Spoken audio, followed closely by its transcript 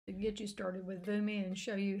get you started with VUMIE and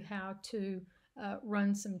show you how to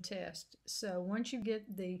run some tests. So once you get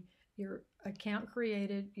your account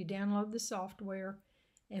created, you download the software,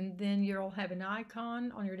 and then you'll have an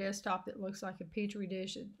icon on your desktop that looks like a petri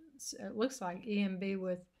dish. It looks like EMB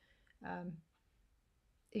with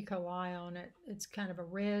E. coli on it. It's kind of a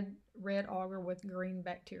red agar with green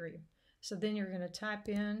bacteria. So then you're going to type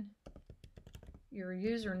in your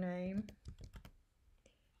username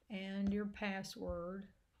and your password.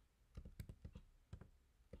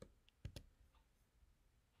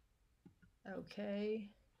 Okay.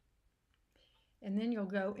 And then you'll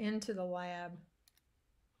go into the lab.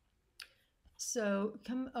 So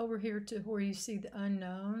come over here to where you see the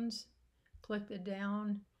unknowns. Click it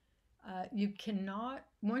down. You cannot,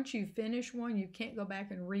 once you finish one, you can't go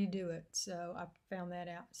back and redo it. So I found that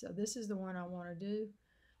out. So this is the one I want to do,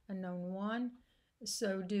 unknown 1.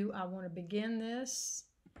 So do I want to begin this?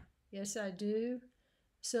 Yes, I do.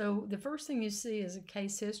 So the first thing you see is a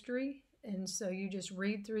case history. And so you just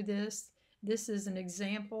read through this. This is an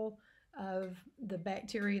example of the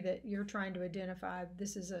bacteria that you're trying to identify.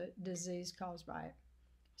 This is a disease caused by it.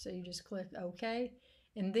 So you just click OK.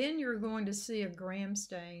 And then you're going to see a gram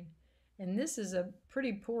stain. And this is a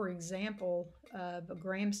pretty poor example of a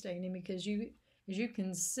gram staining because as you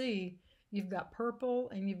can see, you've got purple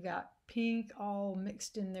and you've got pink all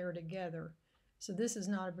mixed in there together. So this is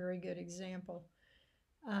not a very good example.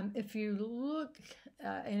 If you look,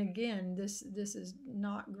 and again, this is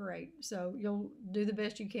not great, so you'll do the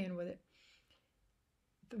best you can with it.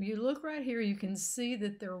 If you look right here, you can see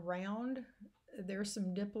that they're round. There's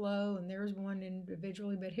some diplo, and there's one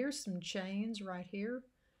individually, but here's some chains right here.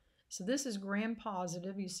 So this is gram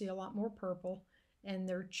positive. You see a lot more purple, and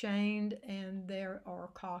they're chained, and there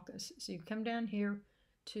are coccus. So you come down here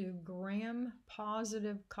to gram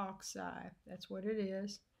positive cocci. That's what it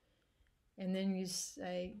is. And then you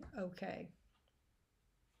say OK.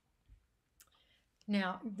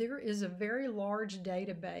 Now, there is a very large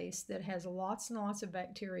database that has lots and lots of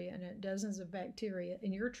bacteria in it, dozens of bacteria,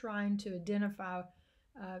 and you're trying to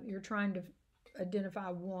identify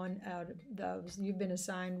one out of those. You've been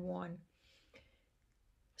assigned one.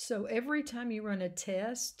 So every time you run a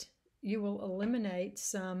test, you will eliminate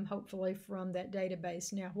some, hopefully, from that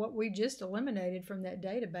database. Now, what we just eliminated from that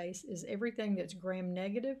database is everything that's gram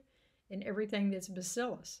negative and everything that's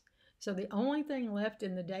bacillus. So the only thing left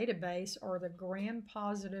in the database are the gram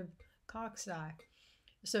positive cocci.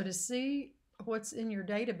 So to see what's in your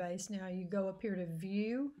database, now you go up here to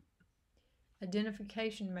View,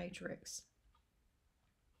 Identification Matrix.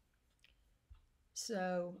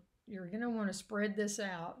 So you're going to want to spread this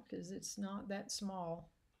out because it's not that small.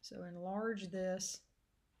 So enlarge this.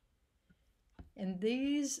 And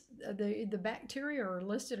these, the bacteria are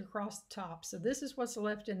listed across the top. So this is what's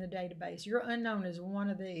left in the database. Your unknown is one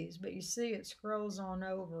of these, but you see it scrolls on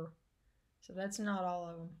over. So that's not all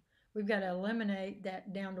of them. We've got to eliminate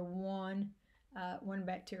that down to one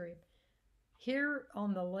bacteria. Here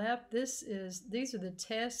on the left, these are the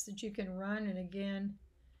tests that you can run. And again,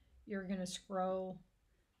 you're going to scroll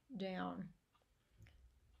down.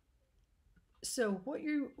 So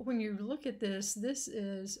when you look at this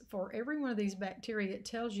is for every one of these bacteria, it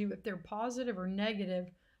tells you if they're positive or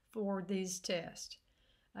negative for these tests.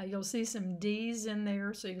 You'll see some D's in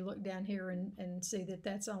there, so you look down here and see that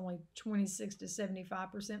that's only 26 to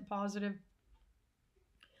 75% positive.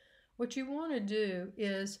 What you want to do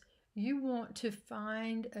is you want to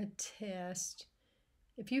find a test.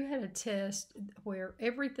 If you had a test where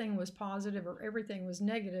everything was positive or everything was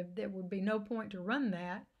negative, there would be no point to run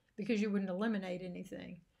that, because you wouldn't eliminate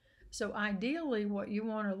anything. So ideally what you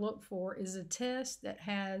want to look for is a test that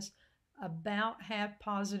has about half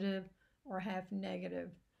positive or half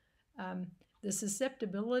negative. The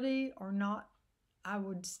susceptibility or not, I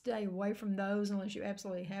would stay away from those unless you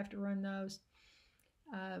absolutely have to run those.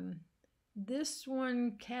 This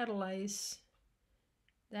one, catalase,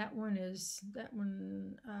 that one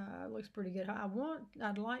looks pretty good.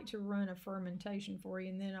 I'd like to run a fermentation for you,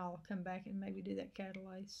 and then I'll come back and maybe do that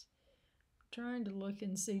catalase. Trying to look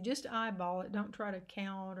and see, just eyeball it. Don't try to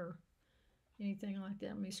count or anything like that.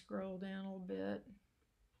 Let me scroll down a little bit.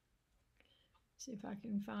 See if I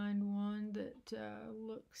can find one that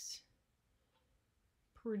looks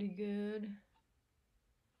pretty good.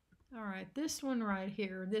 All right, this one right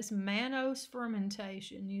here, this mannose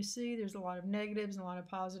fermentation. You see there's a lot of negatives and a lot of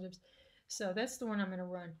positives. So that's the one I'm going to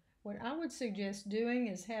run. What I would suggest doing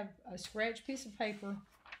is have a scratch piece of paper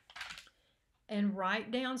and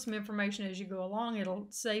write down some information as you go along. It'll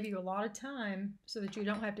save you a lot of time so that you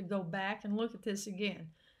don't have to go back and look at this again.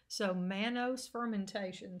 So mannose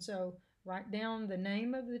fermentation. So write down the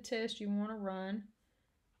name of the test you want to run.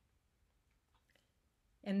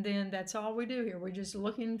 And then that's all we do here. We're just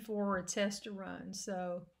looking for a test to run.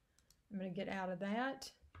 So I'm going to get out of that.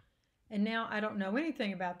 And now I don't know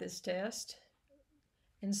anything about this test.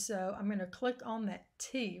 And so I'm going to click on that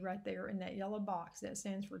T right there in that yellow box. That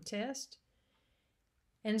stands for test.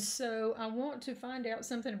 And so I want to find out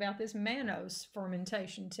something about this mannose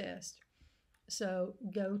fermentation test. So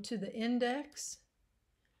go to the index,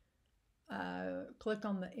 click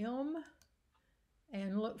on the M,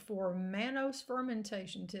 and look for mannose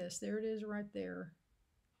fermentation test. There it is right there.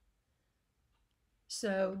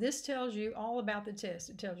 So this tells you all about the test.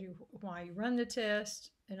 It tells you why you run the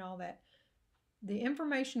test and all that. The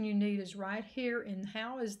information you need is right here in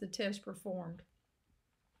how is the test performed.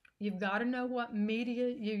 You've got to know what media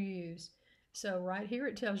you use. So right here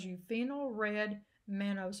it tells you phenol red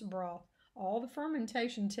mannose broth. All the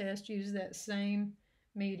fermentation tests use that same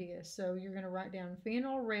media. So you're going to write down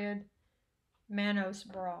phenol red mannose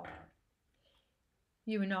broth.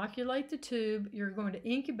 You inoculate the tube. You're going to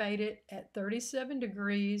incubate it at 37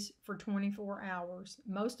 degrees for 24 hours.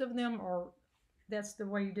 Most of them are, that's the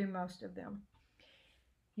way you do most of them.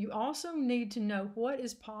 You also need to know what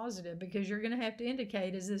is positive because you're going to have to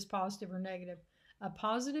indicate is this positive or negative. A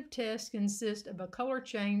positive test consists of a color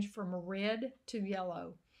change from red to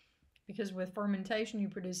yellow because with fermentation you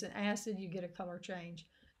produce an acid, you get a color change.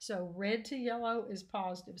 So red to yellow is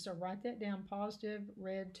positive. So write that down, positive,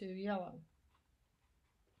 red to yellow.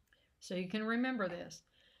 So you can remember this.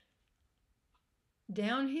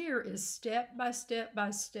 Down here is step by step by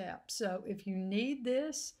step. So if you need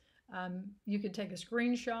this, you could take a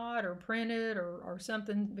screenshot or print it or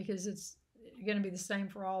something because it's going to be the same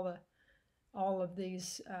for all of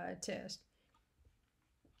these tests.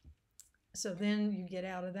 So then you get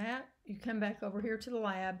out of that. You come back over here to the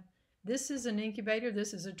lab. This is an incubator.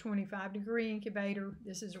 This is a 25-degree incubator.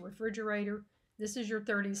 This is a refrigerator. This is your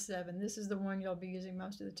 37. This is the one you'll be using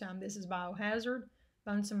most of the time. This is biohazard,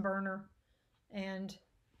 Bunsen burner, and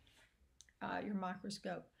your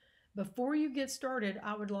microscope. Before you get started,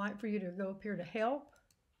 I would like for you to go up here to help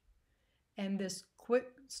and this quick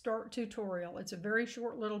start tutorial. It's a very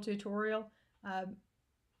short little tutorial,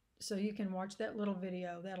 so you can watch that little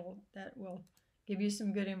video. That will give you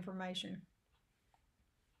some good information.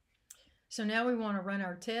 So now we want to run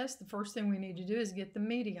our test. The first thing we need to do is get the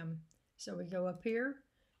medium. So we go up here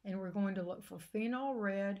and we're going to look for phenol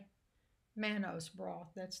red mannose broth.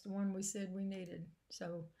 That's the one we said we needed.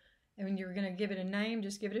 So, and when you're going to give it a name,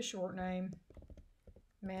 just give it a short name,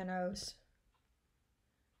 mannose.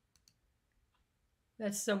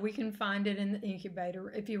 That's so we can find it in the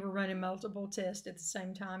incubator. If you were running multiple tests at the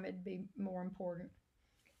same time, it'd be more important.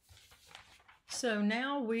 So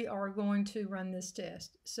now we are going to run this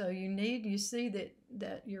test. So you see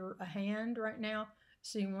that you're a hand right now.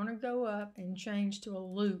 So you want to go up and change to a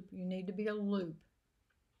loop. You need to be a loop.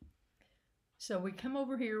 So we come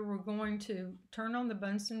over here, we're going to turn on the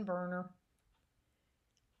Bunsen burner.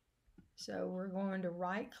 So we're going to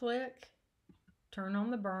right click, turn on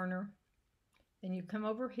the burner. Then you come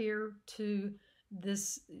over here to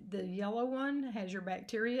this, the yellow one has your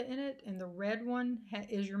bacteria in it and the red one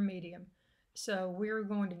is your medium. So we're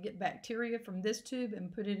going to get bacteria from this tube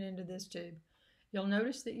and put it into this tube. You'll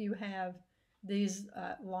notice that you have these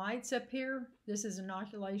lights up here. This is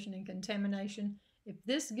inoculation and contamination. If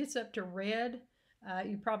this gets up to red,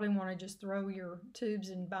 you probably want to just throw your tubes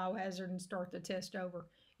in biohazard and start the test over.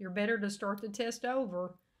 You're better to start the test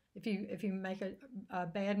over if you make a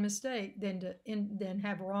bad mistake than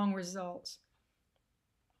have wrong results.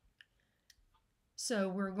 So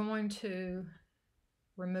we're going to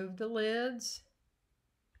remove the lids,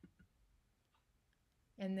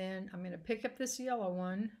 and then I'm going to pick up this yellow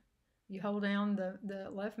one. You hold down the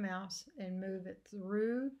left mouse and move it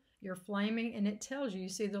through your flaming, and it tells you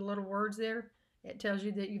see the little words there? It tells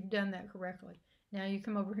you that you've done that correctly. Now you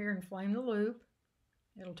come over here and flame the loop.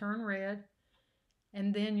 It'll turn red.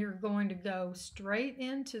 And then you're going to go straight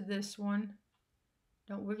into this one.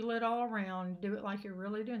 Don't wiggle it all around. Do it like you're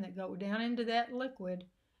really doing it. Go down into that liquid,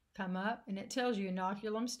 come up, and it tells you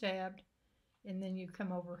inoculum stabbed. And then you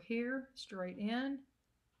come over here, straight in,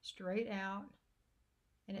 straight out,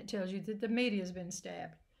 and it tells you that the media has been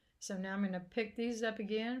stabbed. So now I'm going to pick these up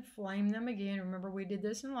again, flame them again. Remember we did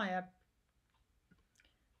this in lab.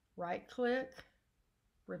 Right click,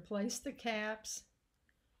 replace the caps.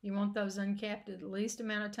 You want those uncapped at the least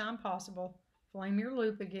amount of time possible. Flame your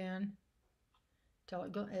loop again till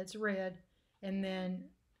it's red, and then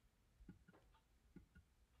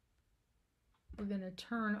we're going to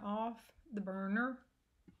turn off the burner,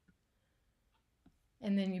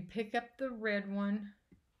 and then you pick up the red one,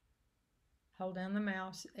 hold down the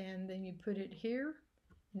mouse, and then you put it here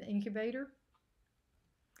in the incubator.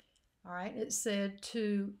 All right, it said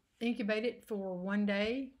to incubate it for 1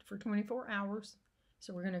 day for 24 hours.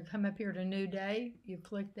 So we're going to come up here to new day. You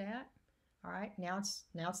click that. All right, now it's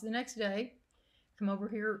the next day. Come over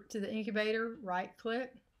here to the incubator, right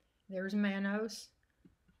click. There's Manos.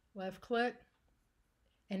 Left click,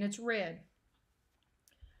 and it's red.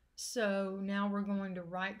 So now we're going to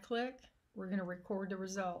right click. We're going to record the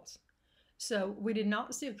results. So we did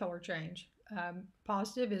not see a color change.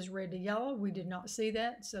 Positive is red to yellow. We did not see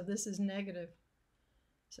that. So this is negative.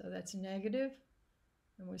 So that's negative.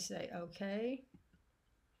 And we say OK.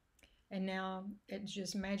 And now it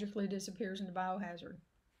just magically disappears into biohazard.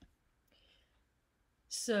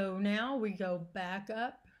 So now we go back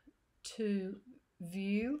up to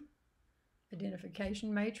view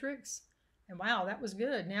identification matrix. And wow, that was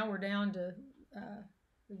good. Now we're down to,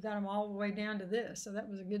 we've got them all the way down to this. So that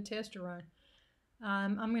was a good test to run.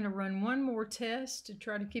 I'm going to run one more test to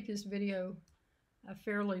try to keep this video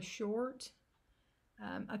fairly short.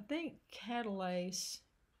 I think catalase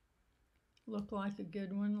looked like a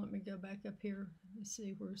good one. Let me go back up here. Let's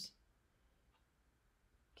see, where's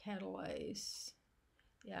catalase?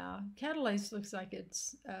 Yeah, catalase looks like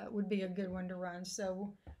it's would be a good one to run.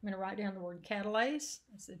 So I'm going to write down the word catalase.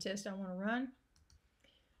 That's the test I want to run.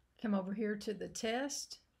 Come over here to the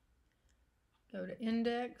test. Go to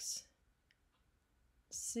index.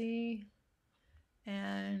 C.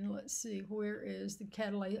 And let's see, where is the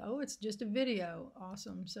catalase? Oh, it's just a video.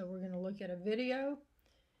 Awesome. So we're going to look at a video.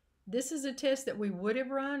 This is a test that we would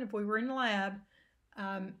have run if we were in the lab.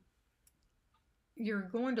 You're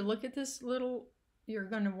going to look at this little, you're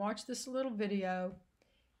going to watch this little video,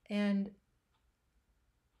 and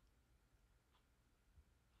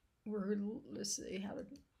let's see how to,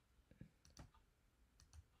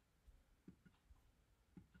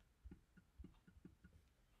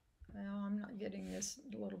 well, I'm not getting this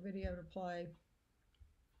little video to play.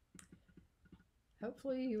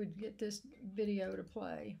 Hopefully you would get this video to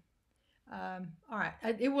play. All right,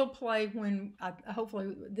 it will play when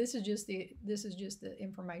hopefully this is just the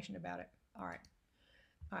information about it. All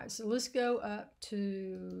right, so let's go up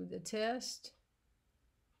to the test,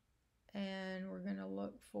 and we're going to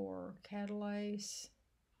look for catalase.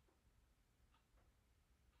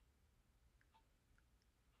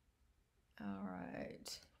 All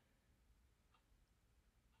right.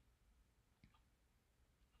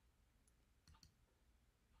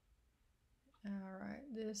 All right,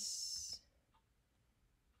 this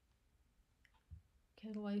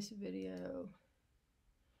catalase video.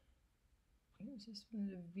 It's just from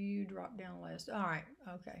the view drop down list. All right,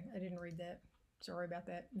 okay, I didn't read that. Sorry about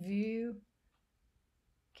that. View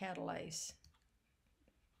catalase.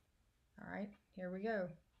 All right, here we go.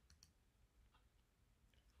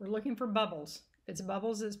 We're looking for bubbles. If it's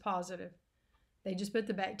bubbles, it's positive. They just put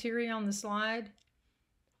the bacteria on the slide.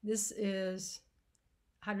 This is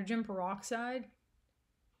hydrogen peroxide.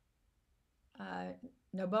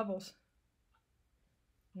 No bubbles.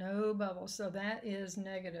 No bubbles. So that is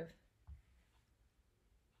negative.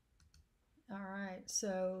 All right,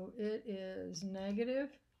 so it is negative.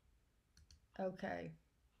 Okay.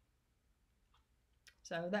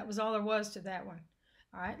 So that was all there was to that one.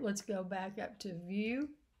 All right, let's go back up to view,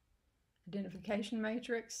 identification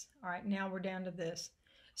matrix. All right, now we're down to this.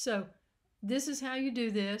 So this is how you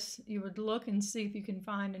do this. You would look and see if you can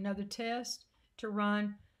find another test to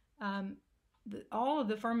run. All of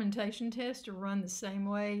the fermentation tests are run the same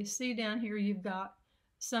way. See down here, you've got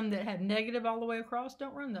some that have negative all the way across.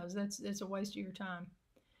 Don't run those. It's a waste of your time.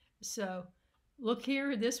 So look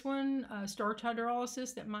here, this one, starch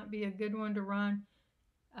hydrolysis, that might be a good one to run.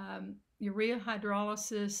 Urea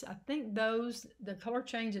hydrolysis, I think the color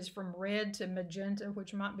changes from red to magenta,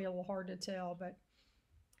 which might be a little hard to tell, but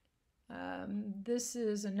this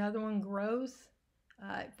is another one, growth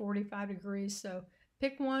at 45 degrees. So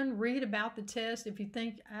pick one, read about the test. If you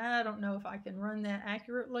think, I don't know if I can run that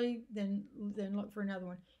accurately, then look for another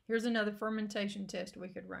one. Here's another fermentation test we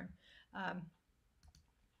could run.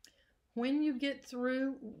 When you get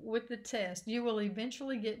through with the test, you will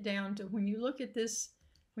eventually get down to, when you look at this,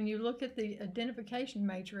 when you look at the identification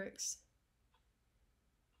matrix,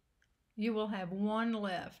 you will have one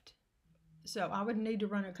left. So I would need to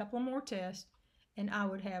run a couple more tests, and I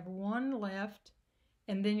would have one left,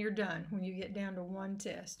 and then you're done when you get down to one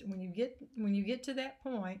test. When you get to that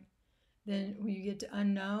point, then when you get to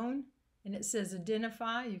unknown, and it says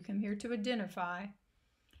identify, you come here to identify.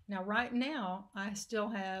 Now right now, I still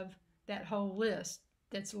have that whole list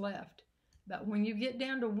that's left. But when you get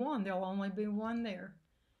down to one, there'll only be one there.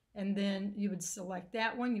 And then you would select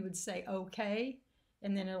that one, you would say okay,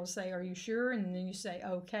 and then it'll say, are you sure? And then you say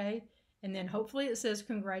okay. And then hopefully it says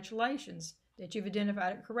congratulations. that you've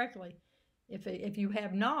identified it correctly. If you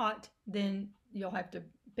have not, then you'll have to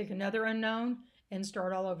pick another unknown and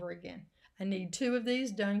start all over again. I need 2 of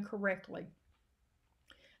these done correctly.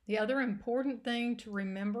 The other important thing to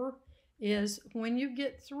remember is when you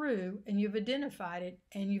get through and you've identified it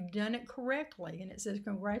and you've done it correctly and it says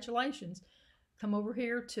congratulations, come over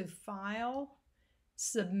here to File,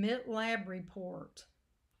 Submit Lab Report.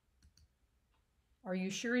 Are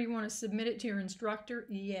you sure you want to submit it to your instructor?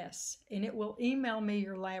 Yes, and it will email me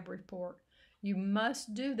your lab report. You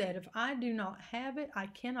must do that. If I do not have it, I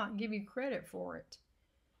cannot give you credit for it.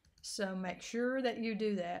 So make sure that you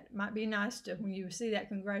do that. It might be nice to, when you see that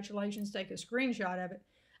congratulations, take a screenshot of it,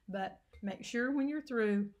 but make sure when you're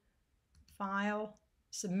through, File,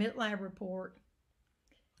 Submit Lab Report.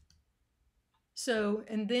 So,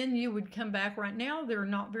 and then you would come back. Right now, there are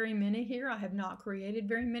not very many here. I have not created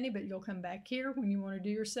very many, but you'll come back here when you want to do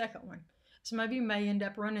your second one. Some of you may end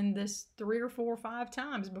up running this 3 or 4 or 5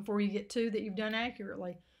 times before you get 2 that you've done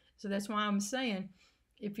accurately. So that's why I'm saying,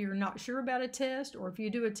 if you're not sure about a test, or if you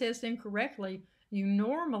do a test incorrectly, you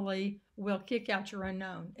normally will kick out your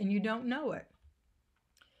unknown and you don't know it.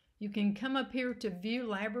 You can come up here to View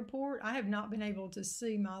Lab Report. I have not been able to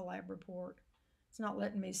see my lab report. It's not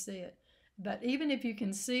letting me see it. But even if you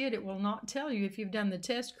can see it, it will not tell you if you've done the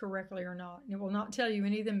test correctly or not. It will not tell you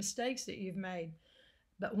any of the mistakes that you've made.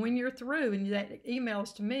 But when you're through and that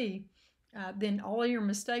emails to me, then all of your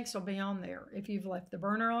mistakes will be on there. If you've left the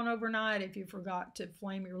burner on overnight, if you forgot to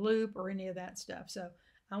flame your loop or any of that stuff. So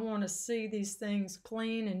I want to see these things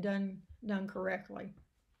clean and done correctly.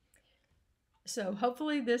 So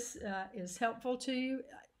hopefully this is helpful to you.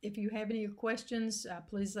 If you have any questions,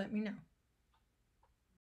 please let me know.